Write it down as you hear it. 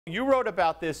You wrote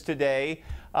about this today,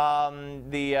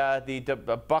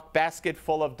 the buck basket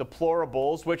full of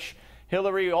deplorables, which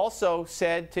Hillary also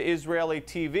said to Israeli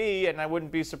TV, and I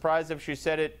wouldn't be surprised if she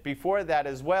said it before that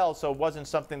as well, so it wasn't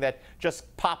something that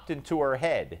just popped into her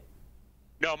head.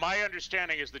 No, my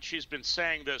understanding is that she's been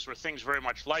saying this, or things very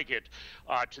much like it,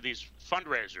 to these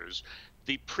fundraisers.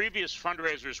 The previous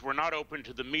fundraisers were not open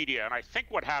to the media, and I think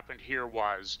what happened here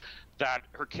was that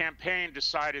her campaign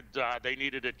decided they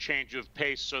needed a change of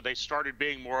pace, so they started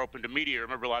being more open to media.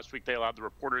 Remember last week they allowed the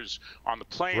reporters on the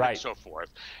plane and so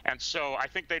forth. And so I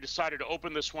think they decided to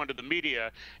open this one to the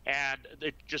media, and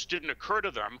it just didn't occur to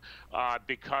them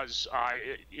because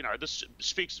this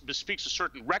speaks a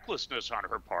certain recklessness on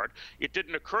her part. It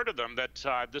didn't occur to them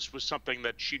that this was something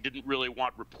that she didn't really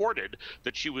want reported,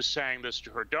 that she was saying this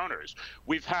to her donors.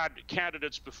 We've had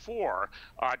candidates before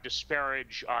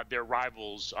disparage their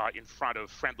rivals in front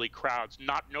of friendly crowds,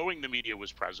 not knowing the media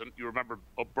was present. You remember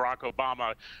Barack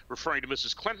Obama referring to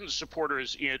Mrs. Clinton's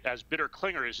supporters as bitter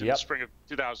clingers in the spring of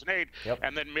 2008,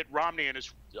 and then Mitt Romney and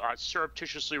his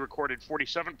surreptitiously recorded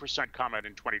 47% comment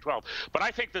in 2012. But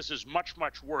I think this is much,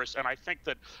 much worse, and I think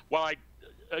that while I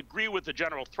agree with the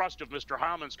general thrust of Mr.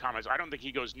 Heilman's comments, I don't think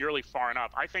he goes nearly far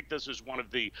enough. I think this is one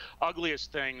of the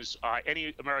ugliest things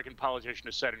any American politician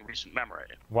has said in recent memory.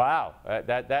 Wow,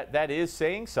 that is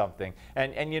saying something.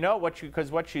 And you know what?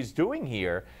 Because what she's doing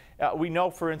here, we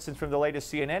know, for instance, from the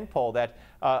latest CNN poll that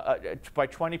by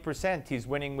 20% he's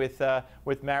winning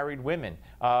with married women.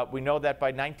 We know that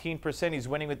by 19% he's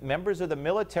winning with members of the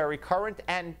military, current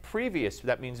and previous.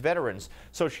 That means veterans.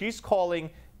 So she's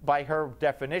calling, by her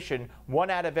definition, 1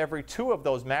 out of every 2 of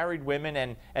those married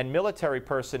women and military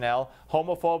personnel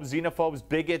homophobes, xenophobes,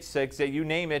 bigots, you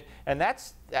name it. And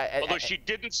that's although she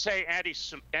didn't say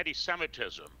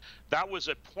anti-Semitism. That was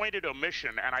a pointed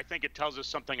omission, and I think it tells us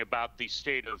something about the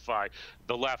state of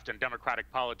the left and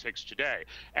democratic politics today.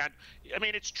 And I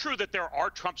mean, it's true that there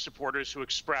are Trump supporters who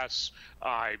express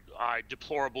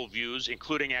deplorable views,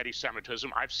 including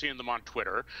anti-Semitism. I've seen them on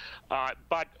Twitter,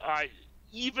 but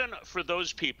even for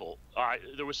those people,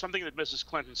 there was something that Mrs.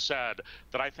 Clinton said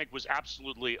that I think was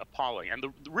absolutely appalling. And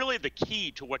really the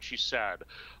key to what she said,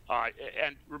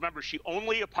 and remember, she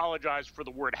only apologized for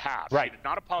the word half. She did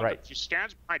not apologize. She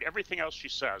stands behind everything else she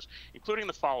says, including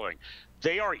the following: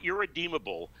 they are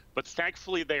irredeemable, but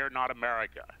thankfully they are not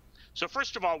America. So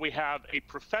first of all, we have a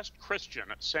professed Christian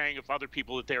saying of other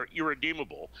people that they are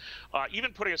irredeemable.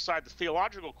 Even putting aside the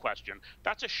theological question,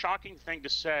 that's a shocking thing to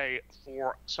say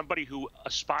for somebody who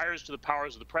aspires to the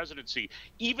powers of the presidency,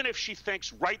 even if she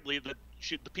thinks rightly that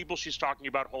the people she's talking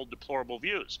about hold deplorable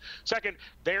views. Second,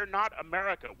 they're not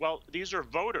America. Well, these are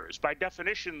voters. By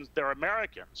definition, they're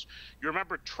Americans. You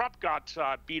remember Trump got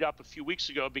beat up a few weeks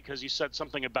ago because he said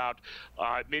something about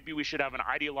maybe we should have an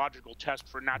ideological test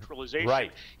for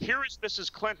naturalization. Here is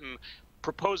Mrs. Clinton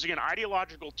proposing an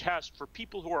ideological test for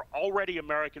people who are already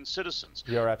American citizens.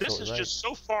 This is just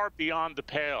so far beyond the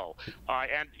pale.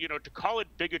 And, you know, to call it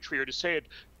bigotry or to say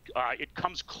it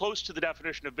comes close to the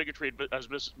definition of bigotry as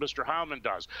Mr. Heilman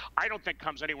does, I don't think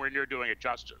comes anywhere near doing it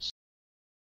justice.